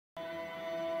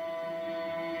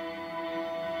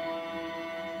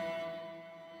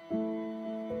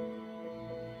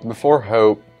Before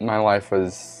Hope, my life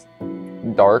was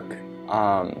dark.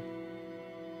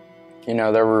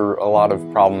 There were a lot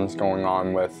of problems going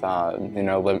on with,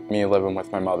 me living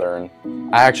with my mother.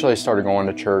 And I actually started going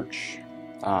to church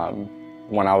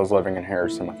when I was living in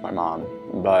Harrison with my mom,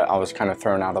 but I was kind of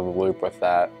thrown out of the loop with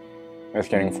that, with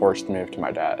getting forced to move to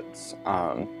my dad's.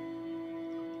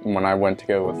 When I went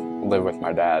to live with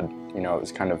my dad, it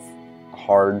was kind of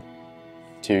hard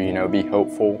to, be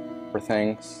hopeful for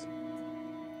things.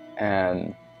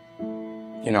 And,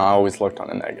 I always looked on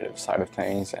the negative side of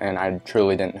things, and I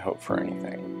truly didn't hope for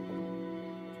anything.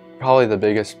 Probably the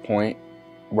biggest point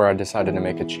where I decided to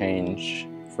make a change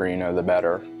for, the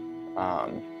better,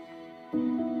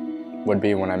 would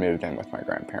be when I moved in with my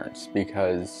grandparents,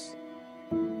 because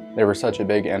they were such a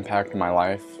big impact in my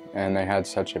life, and they had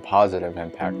such a positive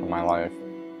impact on my life.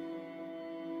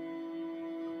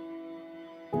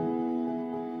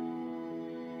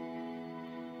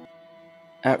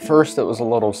 At first it was a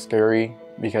little scary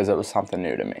because it was something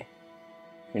new to me.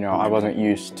 I wasn't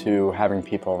used to having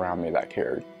people around me that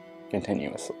cared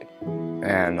continuously.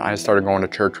 And I started going to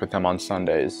church with them on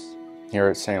Sundays here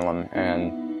at Salem,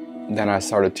 and then I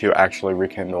started to actually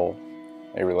rekindle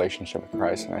a relationship with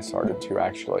Christ, and I started to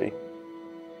actually,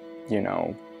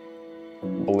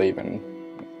 believe in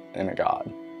a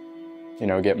God.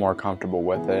 Get more comfortable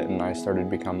with it, and I started to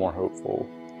become more hopeful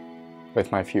with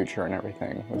my future and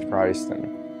everything, with Christ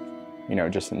and,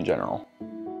 just in general.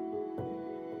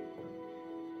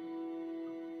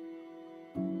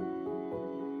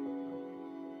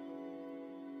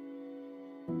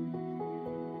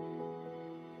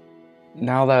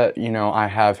 Now that, I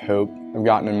have hope, I've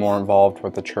gotten more involved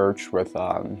with the church, with,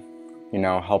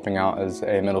 helping out as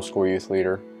a middle school youth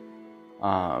leader.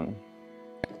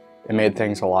 It made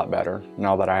things a lot better.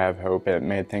 Now that I have hope, it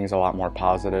made things a lot more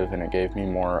positive, and it gave me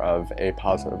more of a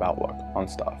positive outlook on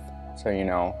stuff. So,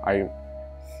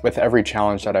 with every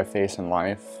challenge that I face in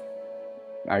life,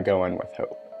 I go in with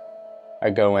hope.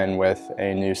 I go in with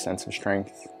a new sense of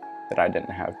strength that I didn't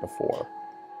have before.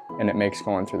 And it makes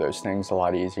going through those things a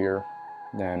lot easier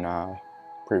than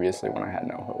previously when I had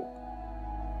no hope.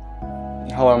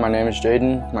 Hello, my name is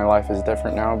Jaden. My life is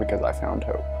different now because I found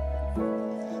hope.